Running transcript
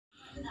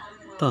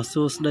តោះ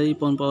សួស្តី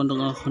បងប្អូនទាំ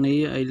ងអស់គ្នា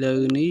ឥឡូវ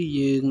នេះ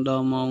យើងដ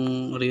ល់ម៉ោង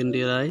រៀន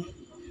ទៀតហើយ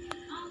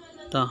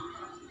តោះ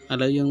ឥ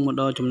ឡូវយើងមក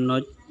ដល់ចំណុ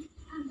ច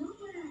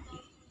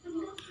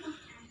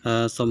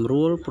សម្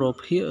រួលប្រ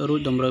ភាគរួច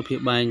តម្រូវភាព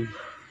បែង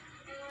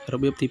រ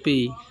បៀបទី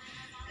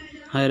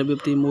2ហើយរបៀប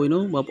ទី1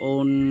នោះបងប្អូ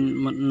ន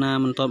មិន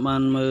ទាន់បា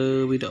នមើល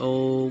វីដេអូ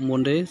មុន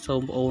ទេសូ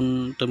មបងប្អូន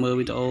ទៅមើល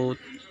វីដេអូ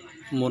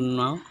មុន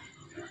មក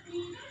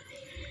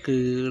គឺ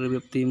របៀ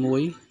បទី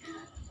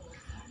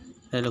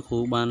1ដែលលោកគ្រូ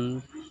បាន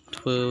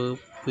ធ្វើ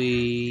ពី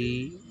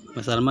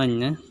ម្សិលមិញ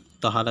ណា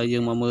តោះឥឡូវយើ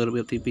ងមកមើលរ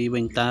បៀបទី2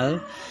វិញតើ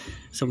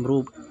សម្រួ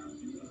ល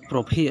ប្រ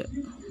ភាគ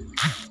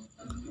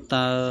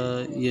តើ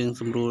យើង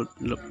សម្រួល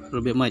រ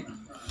បៀបម៉េច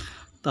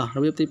តោះរ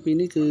បៀបទី2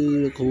នេះគឺ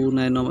លោកគ្រូ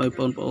ណែនាំឲ្យប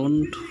ងប្អូន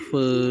ធ្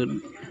វើ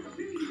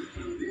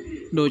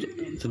ដូច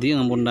ស្តៀង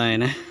មុនដែរ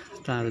ណា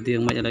តើស្តៀង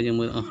ម៉េចឥឡូវយើង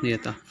មើលអស់គ្នា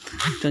តោះ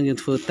អញ្ចឹងយើង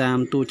ធ្វើតាម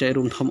តួចែក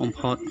រួមធំបំ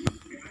ផុត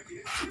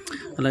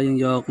ឥឡូវយើង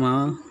យកមក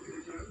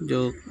យ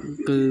ក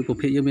គឺប្រ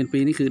ភេទយើងមាន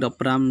2នេះគឺ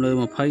15 លើ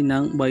 20 និ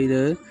ង3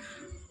 លើ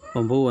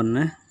 9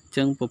ណាអញ្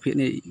ចឹងប្រភេទ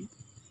នេះ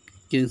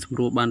យើងសម្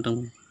រួលបាន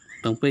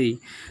ទាំងពីរ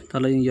តើឥ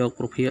ឡូវយើងយក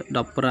ប្រភេទ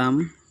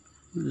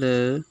15 លើ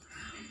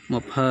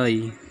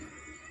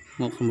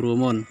 20មកសម្រួល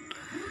មុនឥ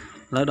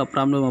ឡូវ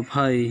15 លើ 20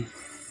អ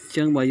ញ្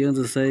ចឹងបើយើង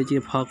សរសេរជា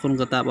ផលគុណ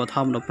កតាបឋ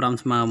ម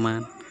15ស្មើប៉ុន្មាន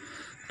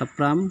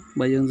15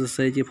បើយើងសរ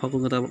សេរជាផលគុ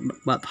ណកតា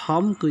បឋ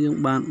មគឺយើង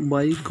បាន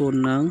3គុណ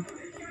នឹង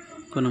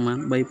ប៉ុន្មាន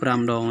3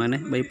 5ដងណា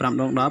3 5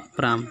ដង15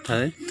ត្រូ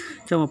វ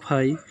ចុះ20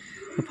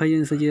យើ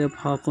ងសរសេរជា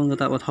ផលគុណក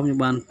តាបឋមយើង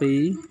បាន2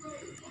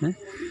ណា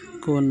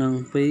គុណនឹង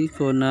2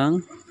គុណនឹង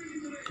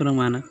ប៉ុន្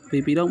មាន2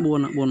 ដង4 4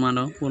ប៉ុន្មាន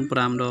ដង4 5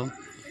ដងអ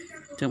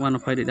ញ្ចឹងបាន20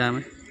ដូចដើម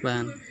បា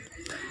ន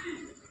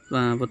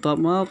បន្ទាប់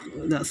មក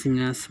ដាក់សញ្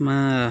ញាស្មើ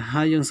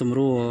ហើយយើងសម្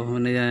រួល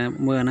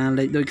មើលអាណា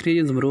លេខដូចគ្នា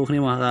យើងសម្រួលគ្នា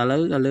មកឥឡូ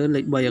វលេ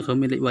ខ3ឲ្យគ្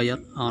មានលេខ3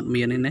អត់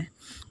មានទេណា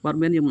បាត់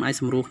មានយើងមិនអាច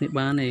សម្រួលគ្នា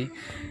បានទេ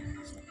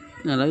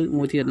ឥឡូវ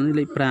មួយទៀតនេះ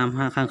លេខ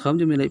5ខាងក្រោម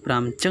យើងមានលេខ5អ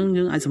ញ្ចឹង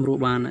យើងអាចសម្រួល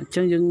បានអញ្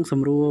ចឹងយើងស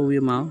ម្រួលវា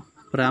មក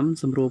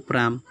5សម្រួល5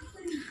អ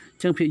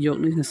ញ្ចឹងភាគយក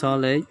នេះសល់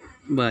លេខ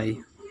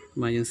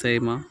3មកយើងសេ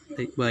មក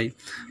លេខ3ហើយ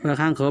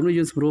ខាងក្រោមនេះ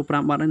យើងសម្រួល5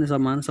បាត់ហើយស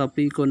ល់ប៉ុន្មានសល់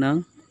2គុណនឹង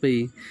2អ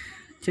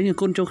ញ្ចឹងយើង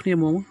គុណចូលគ្នា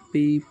មក2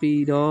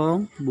 ដង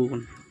4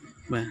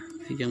បាទ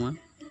អញ្ចឹងមក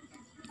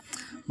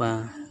បាទ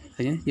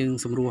ឃើញយើង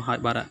សម្រួលឲ្យ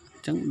បាត់អ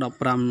ញ្ចឹង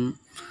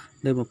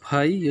15 លើ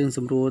 20យើងស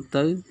ម្រួល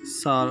ទៅ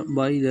សល់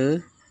3 លើ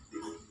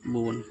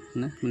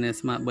4ណាមិន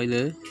ស្មើ3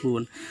 លើ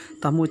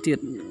 4តោះមួយទៀត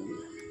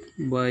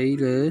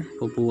3 លើ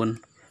 9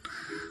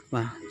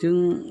បាទយើង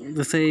ស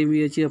រសេរ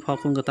វាជាផល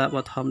គុណកតាប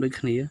ឋមដូច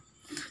គ្នាអ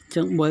ញ្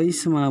ចឹង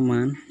3ស្មើប៉ុន្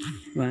មាន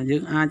បាទយើ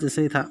ងអាចសរ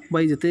សេរថា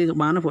3ទៅទេក៏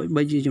បានដែរព្រោះ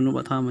3ជាចំនួនប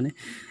ឋមនេះ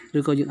ឬ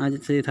ក៏យើងអាចស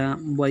រសេរថា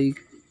3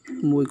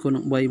 1គុណនឹ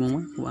ង3មក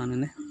ក៏បានដែរ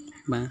ណា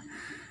បាទ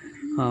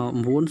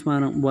9ស្មើ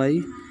នឹង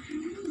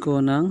3គុ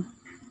ណនឹង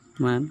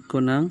ប៉ុន្មានគុ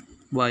ណនឹង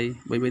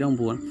3 3 ដង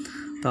9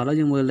តោះឥឡូវ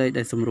យើងមើលលេខ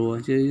ដែលសម្រួល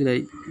គឺលេខ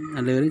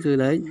អាលើនេះគឺ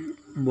លេខ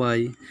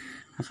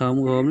3អាក្រោ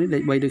មនេះលេ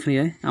ខ3ដូចគ្នា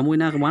ហើយអាមួយ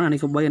ណាក៏បានអានេះ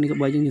ក៏3អានេះក៏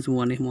3យើងសម្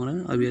រួលនេះមកទៅ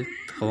ឲ្យវា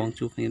ត្រង់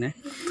ជួបគ្នាណាអ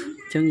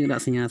ញ្ចឹងយើងដា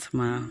ក់សញ្ញាស្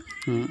មើ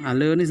អា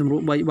លើនេះសម្រួល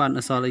3បាន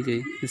អសល់អីគេ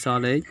អស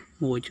ល់លេខ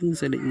1អញ្ចឹង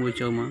សេលេខ1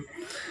ចូលមក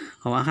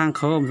ហើយខាង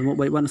ក្រោមសម្រួល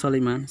3បានអសល់លេ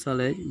ខប៉ុន្មានអសល់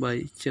លេខ3អ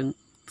ញ្ចឹង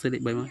សេលេខ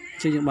3មកអ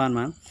ញ្ចឹងយើងបាន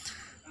ប៉ុន្មា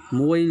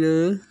ន1 លើ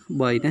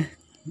 3ណា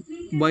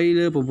3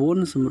 លើ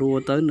 9សម្រួល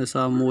ទៅនៅស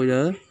ល់1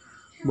 លើ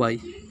 3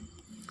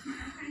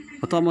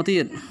បន្តមកទៀ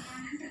ត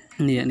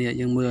នេះ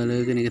យើងមើលលើ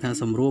គេថា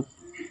សម្រួល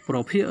ប្រ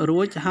ភាគរួ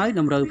ចហើយ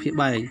តម្រូវភាគ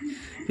បែង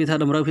វាថា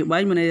តម្រូវភាគបែ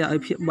ងមានន័យឲ្យ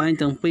ភាគបែង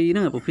ទាំងពីរហ្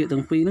នឹងប្រភាគទាំ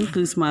ងពីរហ្នឹង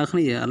គឺស្មើគ្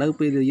នាឥឡូវ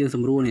ពេលយើងស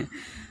ម្រួលនេះ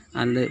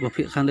អាលើប្រ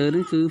ភាគខាងលើ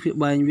នេះគឺភាគ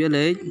បែងវា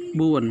លេខ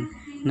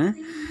4ណា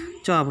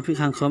ចុះប្រភាគ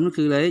ខាងក្រោមនេះ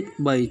គឺលេខ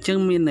3អញ្ចឹង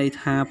មានន័យ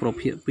ថាប្រ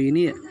ភាគ2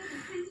នេះ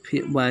ភា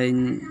គបែង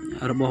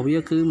របស់វា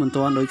គឺមិន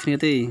ទាន់ដូចគ្នា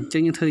ទេអញ្ចឹ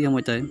ងយើងធ្វើយ៉ាង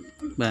ម៉េចទៅ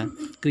បាទ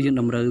គឺយើង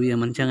តម្រូវវា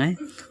មិនអញ្ចឹងហ៎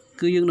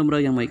គឺយើងតម្រូ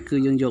វយ៉ាងម៉េចគឺ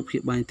យើងយកភា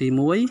គបែងទី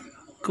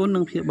1គុណនឹ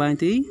ងភាគបែង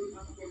ទី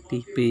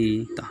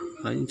2តោះ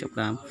ហើយយើងចាប់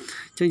តាម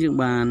អញ្ចឹងយើង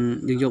បាន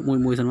យើងយក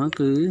មួយសិនមក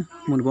គឺ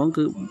មុនដំបូង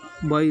គឺ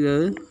3 លើ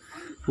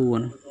 4អ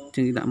ញ្ចឹ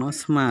ងយើងដាក់មក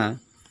ស្មើ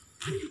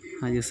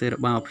ហើយយើងសេរ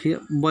បាភាគ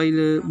3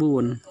 លើ 4 3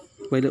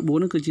 លើ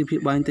 4នោះគឺជាភាគ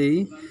បែងទី1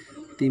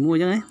អ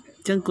ញ្ចឹងហ៎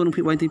អញ្ចឹងគុណនឹង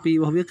ភាគបែងទី2រ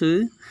បស់វាគឺ3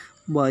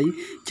អ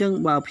ញ្ចឹង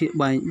បើភាគ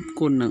បែង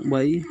គុណនឹង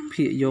3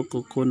ភាគយកក៏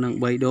គុណនឹង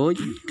3ដូច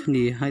គ្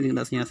នាហើយយើង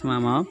ដាក់សញ្ញាស្មើ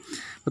មក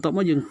បន្ទាប់ម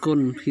កយើងគុណ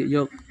ភាគយ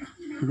ក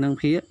នឹង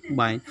ភាគ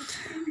បែង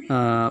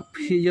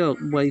ភាគយក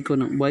3គុណ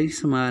នឹង3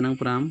ស្មើនឹង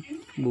5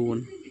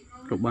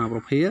 4របស់ប្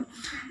រភេទ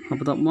បន្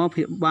ទាប់មក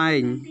ភាគបែ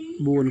ង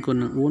4គុណ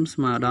នឹង4ស្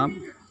មើ12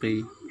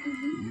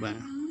បាទ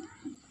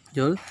យ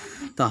ល់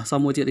តោះសម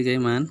មួយទៀតគេ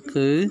ប៉ុន្មាន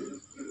គឺ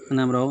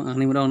ណាម្ដងអា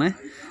នេះម្ដងណា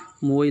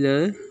1 លើ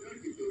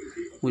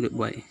 3អញ្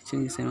ចឹង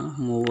សេមក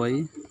1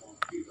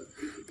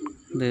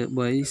 លើ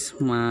 3ស្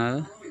មើ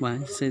បាទ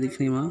សេដូច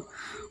គ្នាមក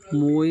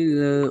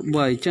1 លើ 3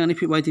អញ្ចឹងនេះ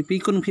ភាគបែងទី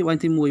2គុណភាគបែង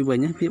ទី1វិញ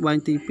ណាភាគបែង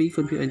ទី2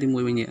គុណភាគបែងទី1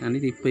វិញនេះអា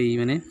នេះទី2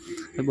មែនទេ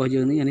របស់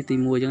យើងនេះអានេះទី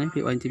1អញ្ចឹងភា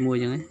គបែងទី1អ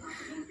ញ្ចឹង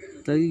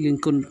ទៅយើង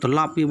គុណត្រឡ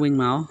ប់វាវិញ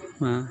មក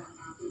បាទ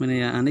មានន័យ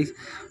អានេះ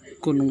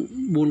គុណ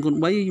4គុណ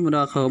3មកដ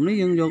ល់ក្រោមនេះ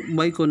យើងយក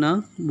3គុណនឹង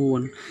4អ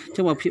ញ្ចឹ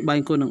ងបើភាគបែង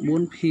គុណនឹង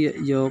4ភាគ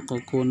យកក៏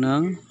គុណនឹ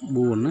ង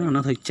4ណាអា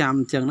នោះត្រូវចាំ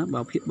អញ្ចឹងណា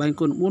បើភាគបែង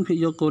គុណ4ភាគ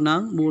យកគុណនឹង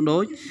4ដូ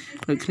ច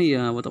គ្នា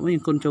បន្ទាប់មកយើ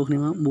ងគុណចូលគ្នា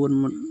មក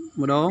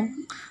4ម្ដង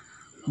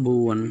4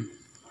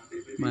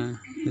បា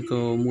ទឬ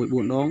ក៏1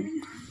 4ដង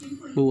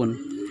4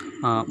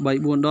 3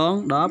 4ដង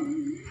12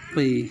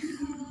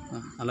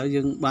ឥឡូវ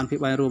យើងបានភាគ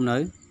បែងរួមនៅ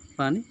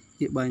បាទនេះ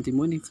ភាគបែងទី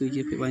1នេះគឺ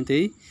ជាភាគបែងទី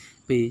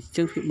2អញ្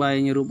ចឹងភាគបែង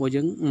រួមរបស់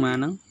យើងប៉ុន្មាន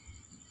ហ្នឹង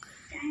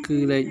គឺ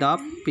លេខ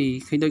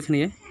12ឃើញដូចគ្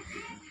នា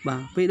បា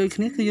ទពេលដូចគ្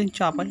នាគឺយើង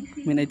ចប់ហើយ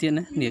មានអីទៀត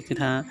ណានេះគឺ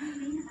ថា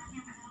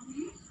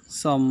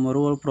សម្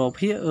រួលប្រ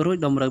ភេទរួច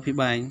តម្រូវភាគ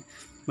បែង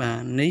បាទ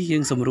នេះយើ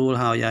ងសម្រួល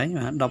ហើយ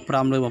បាទ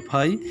15 លើ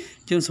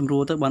 20យើងសម្រួ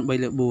លទៅបាន3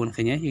 លើ 4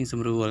ឃើញទេយើងស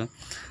ម្រួល3 លើ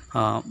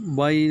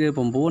 9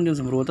យើង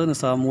សម្រួលទៅនៅ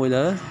សល់1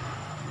 លើ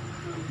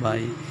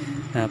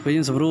3ពេល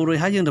យើងសម្រួលរួច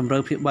ហើយយើងតម្រូ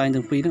វភាគបែង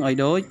ទាំងពីរហ្នឹងឲ្យ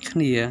ដូចគ្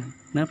នា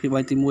ណាភាគបែ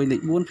ងទី1លេខ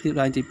4ភាគ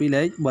បែងទី2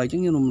លេខ3អញ្ចឹ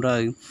ងយើងតម្រូ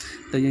វ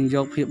តែយើងយ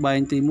កភាគបែង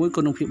ទី1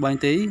គុណនឹងភាគបែង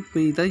ទី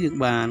2ទៅយើង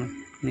បាន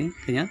នេះ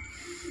ឃើញទេ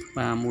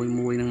បាទ1 1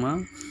ហ្នឹងមក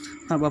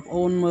ហើយបងប្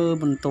អូនមើល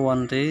មិនតា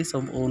ន់ទេសូ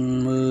មបងប្អូន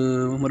មើ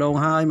លម្ដង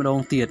ហើយម្ដង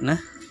ទៀតណា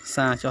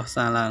សារចុះ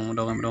សារឡើង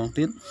ម្ដង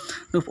ទៀត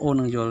នោះបងប្អូន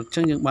នឹងយល់អញ្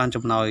ចឹងយើងបានច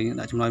ម្លើយ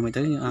ដាក់ចម្លើយមួយ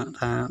ទៅយើងអាច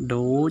ថា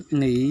ដូច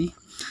នេះ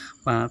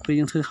បាទពេល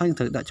យើងធ្វើហើយយើង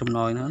ត្រូវដាក់ចម្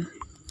លើយណា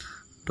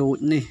ដូច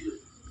នេះ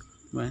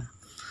បាទ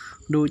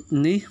ដូច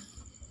នេះ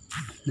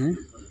ណា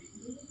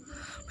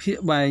ភាគ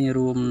បែង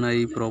រួមនៃ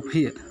ប្រ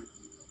ភេទ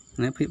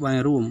ណាភាគបែង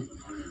រួម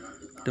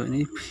ដូច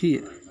នេះភាគ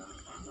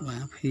បា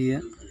ទភាគ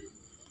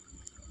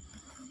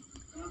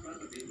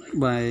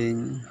បែង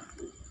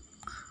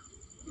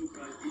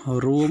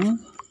រួម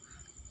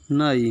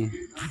នៃ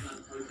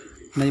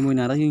មួយ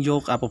ណាទៅយើងយ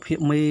កអាប្រភេទ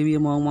មេវា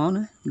មក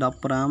ណា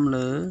15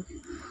 លើ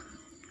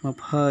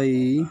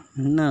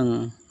 20នឹង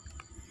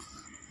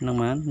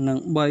បាននឹង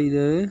3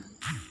 លើ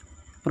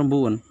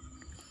 9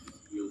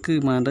គឺ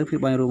បានទៅភាគ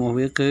បែងរួមរបស់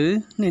វាគឺ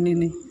នេះ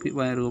ភាគ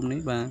បែងរួមនេះ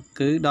បាទ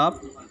គឺ10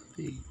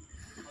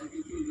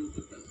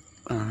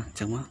អញ្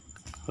ចឹងមក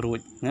រួច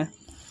ណា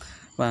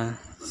បាទ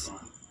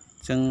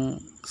អញ្ចឹង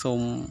សូម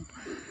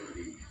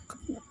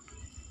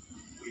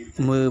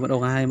មើលម្ដ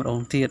ងហើយម្ដង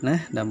ទៀតណា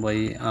ដើម្បី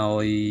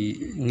ឲ្យ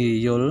ងាយ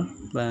យល់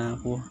បាទ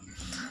ព្រោះ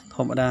ធ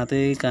ម្មតា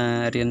ទេការ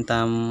រៀន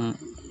តាម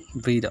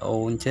វីដេអូ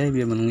អញ្ចឹង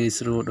វាមិនងាយ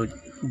ស្រួលដូច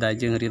ដែល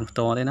យើងរៀនផ្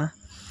ទាល់ទេណា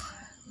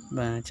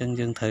បាទអញ្ចឹង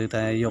យើងត្រូវ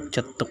តែយក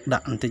ចិត្តទុកដា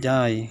ក់បន្តិច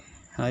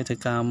ហើយត្រូវ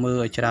ការមើ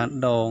លឲ្យច្រើន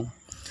ដង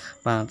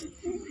បាទ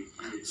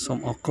សូម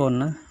អរគុណ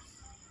ណា